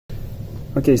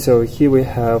Okay, so here we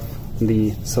have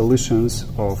the solutions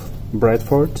of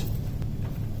Bradford,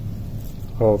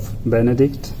 of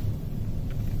Benedict,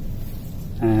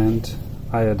 and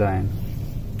iodine.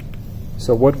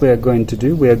 So what we are going to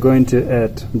do, we are going to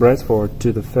add Bradford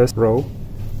to the first row,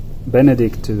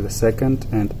 Benedict to the second,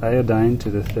 and iodine to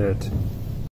the third.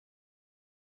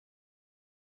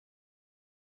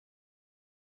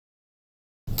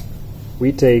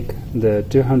 We take the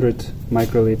 200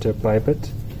 microliter pipette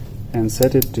and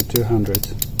set it to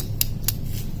 200.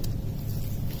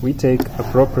 We take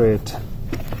appropriate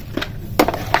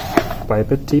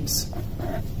pipette tips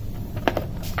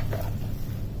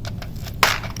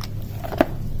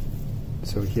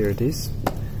so here it is,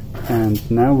 and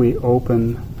now we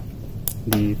open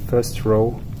the first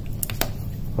row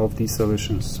of these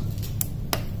solutions.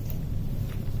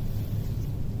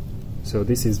 So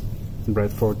this is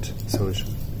Bradford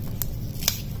solution.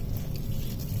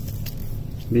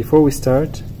 Before we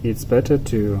start, it's better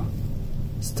to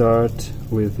start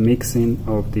with mixing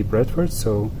of the Bradford,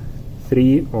 so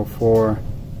 3 or 4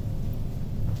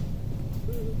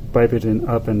 pipetting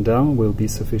up and down will be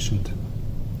sufficient.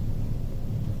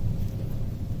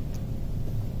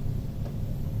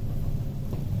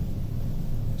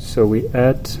 So we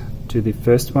add to the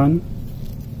first one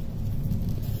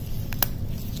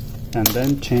and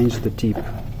then change the tip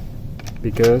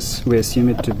because we assume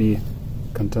it to be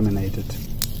contaminated.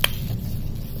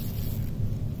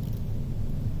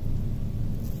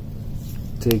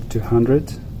 Take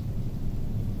 200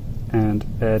 and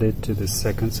add it to the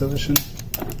second solution.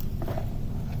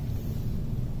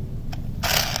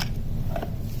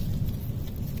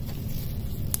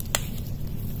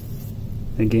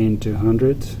 Again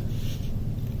 200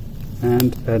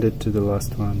 and add it to the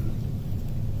last one.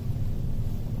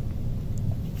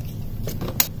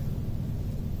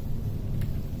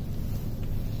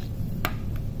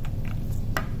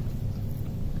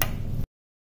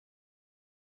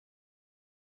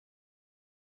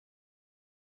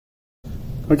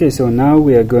 Okay, so now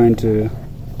we are going to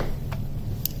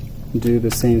do the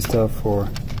same stuff for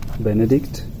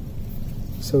Benedict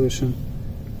solution.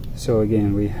 So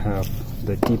again we have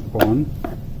the tip on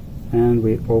and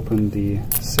we open the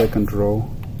second row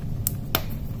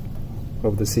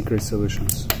of the secret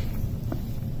solutions.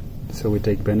 So we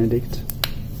take Benedict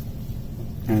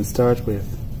and start with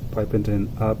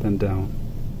pipetting up and down.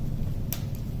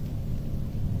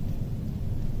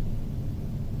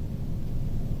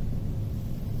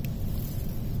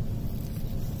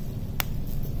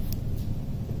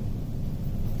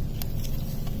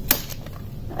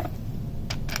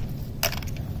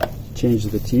 Change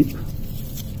the tip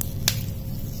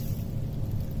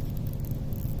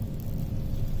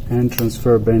and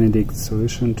transfer Benedict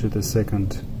solution to the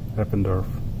second Eppendorf.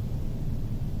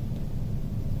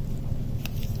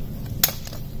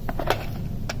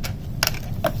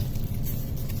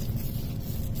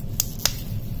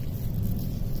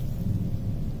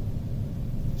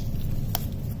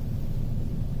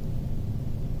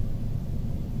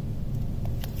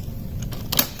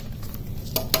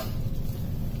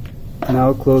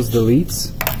 Now close the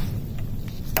lids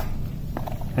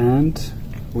and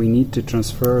we need to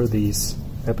transfer these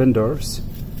Eppendorfs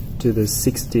to the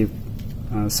 60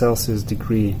 Celsius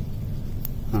degree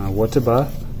water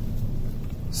bath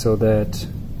so that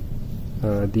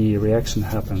the reaction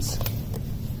happens.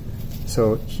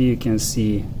 So here you can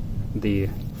see the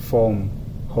foam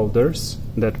holders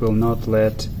that will not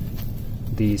let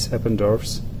these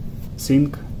Eppendorfs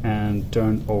sink and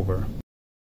turn over.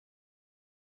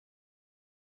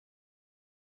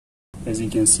 As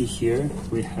you can see here,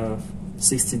 we have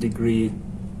 60 degree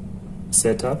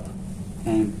setup,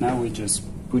 and now we just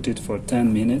put it for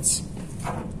 10 minutes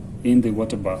in the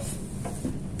water bath.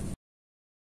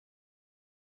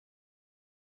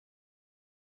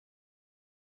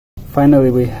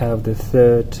 Finally, we have the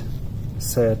third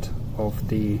set of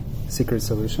the secret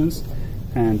solutions,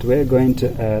 and we're going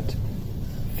to add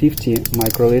 50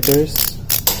 microliters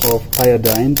of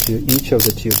iodine to each of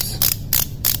the tubes.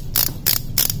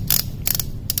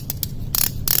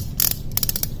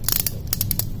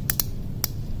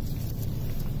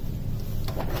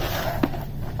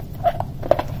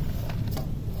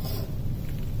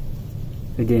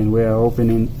 Again, we are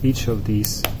opening each of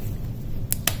these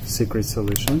secret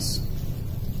solutions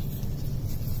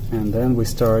and then we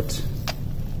start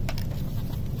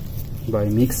by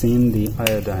mixing the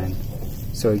iodine.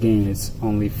 So again, it's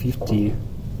only 50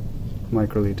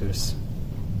 microliters.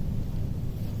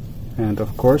 And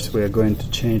of course, we are going to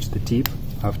change the tip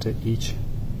after each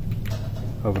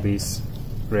of these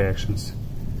reactions.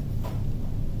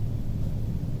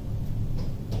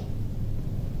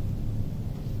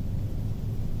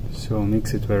 So I'll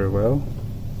mix it very well.